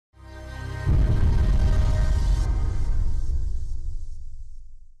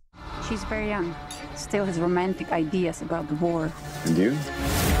She's very young. Still has romantic ideas about the war. And you?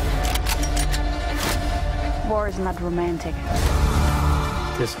 War is not romantic.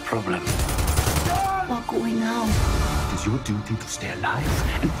 There's a problem. What's going on? It is your duty to stay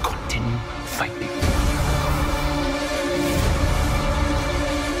alive and continue fighting.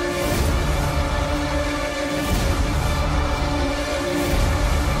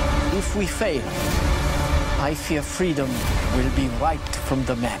 If we fail, I fear freedom will be wiped from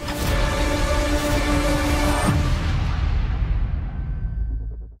the map.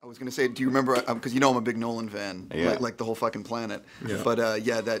 I was gonna say, do you remember? Because you know I'm a big Nolan fan, Yeah. like the whole fucking planet. Yeah. But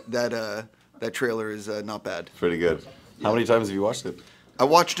yeah, that trailer is not bad. Pretty good. How many times have you watched it? I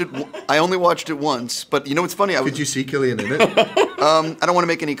watched it. I only watched it once, but you know what's funny? Could you see Cillian in it? I don't want to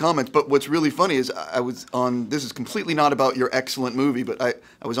make any comments, but what's really funny is I was on. This is completely not about your excellent movie, but I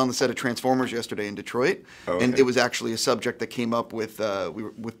was on the set of Transformers yesterday in Detroit, and it was actually a subject that came up with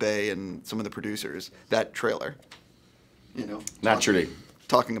with Bay and some of the producers. That trailer, you know, Naturally.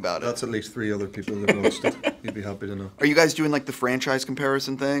 talking about it. That's at least 3 other people that have watched it. You'd be happy to know. Are you guys doing like the franchise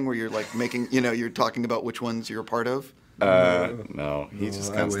comparison thing where you're like making, you know, you're talking about which ones you're a part of? No, he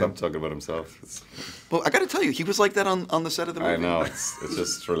just can't stop talking about himself. Well, I got to tell you, he was like that on the set of the movie. I know, it's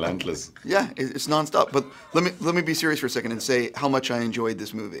just relentless. Yeah, it's nonstop. But let me be serious for a second and say how much I enjoyed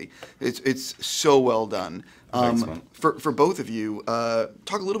this movie. It's so well done. Thanks, man. For both of you,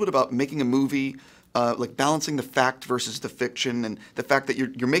 talk a little bit about making a movie, like balancing the fact versus the fiction, and the fact that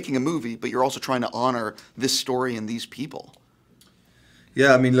you're making a movie, but you're also trying to honor this story and these people.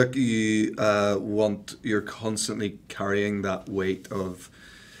 Yeah, I mean, look, you're constantly carrying that weight of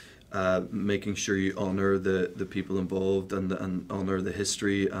making sure you honor the people involved and honor the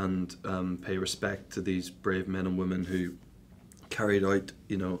history and pay respect to these brave men and women who carried out,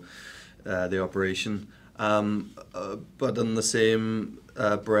 you know, the operation. But in the same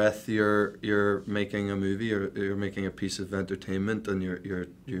breath, you're making a movie, or you're making a piece of entertainment, and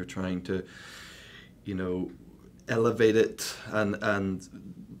you're trying to, you know, elevate it and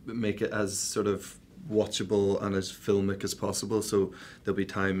make it as sort of watchable and as filmic as possible. So there'll be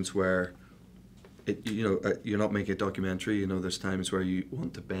times where you're not making a documentary. You know, there's times where you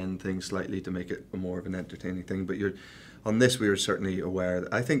want to bend things slightly to make it more of an entertaining thing. But on this, we are certainly aware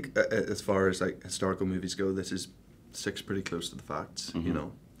that, I think, as far as like historical movies go, this is sticks pretty close to the facts. You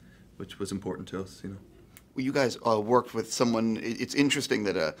know, which was important to us. You know. Well, you guys worked with someone. It's interesting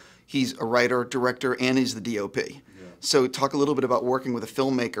that he's a writer, director, and he's the DOP. Yeah. So talk a little bit about working with a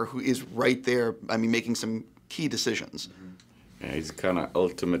filmmaker who is right there, I mean, making some key decisions. Yeah, he's kind of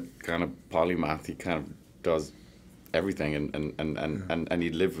ultimate kind of polymath. He kind of does everything, and he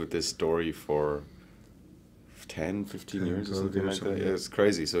lived with this story for 10, 15 years or something like that. Yeah, it's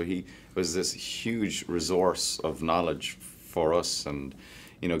crazy. So he was this huge resource of knowledge for us, and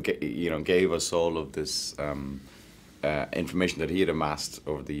gave us all of this information that he had amassed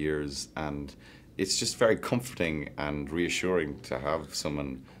over the years, and it's just very comforting and reassuring to have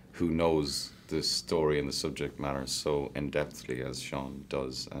someone who knows the story and the subject matter so in-depthly as Sean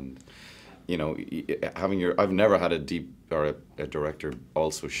does. And you know, I've never had a director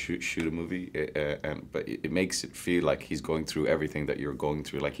also shoot a movie, but it makes it feel like he's going through everything that you're going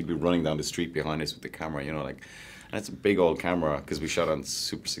through. Like he'd be running down the street behind us with the camera, you know, like. And it's a big old camera because we shot on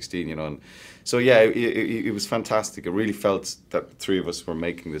Super 16, you know. And so yeah, it was fantastic. It really felt that the 3 of us were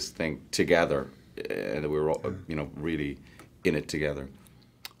making this thing together, and that we were all, you know, really in it together.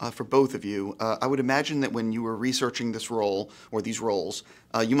 For both of you, I would imagine that when you were researching this role or these roles,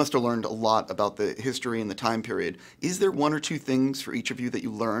 you must have learned a lot about the history and the time period. Is there 1 or 2 things for each of you that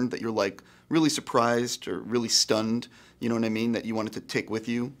you learned that you're like really surprised or really stunned? You know what I mean? That you wanted to take with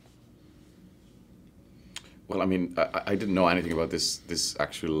you? Well, I mean, I didn't know anything about this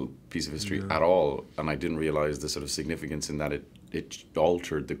actual piece of history at all, and I didn't realize the sort of significance in that it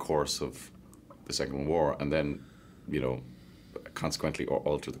altered the course of the Second World War, and then, you know, consequently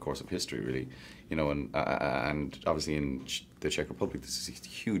altered the course of history, really, you know, and obviously in the Czech Republic, this is a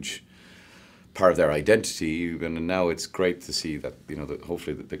huge part of their identity, and now it's great to see that, you know, that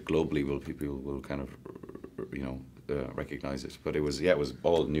hopefully that globally people will kind of, you know, recognize it. But it was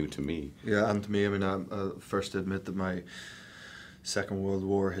all new to me. Yeah, and to me, I mean, I first admit that my Second World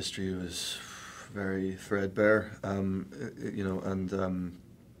War history was very threadbare, you know, and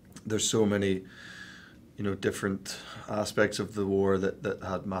there's so many, you know, different aspects of the war that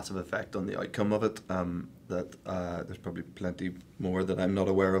had massive effect on the outcome of it, that there's probably plenty more that I'm not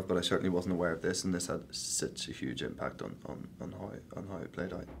aware of, but I certainly wasn't aware of this, and this had such a huge impact on how it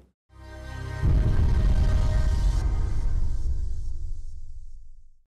played out.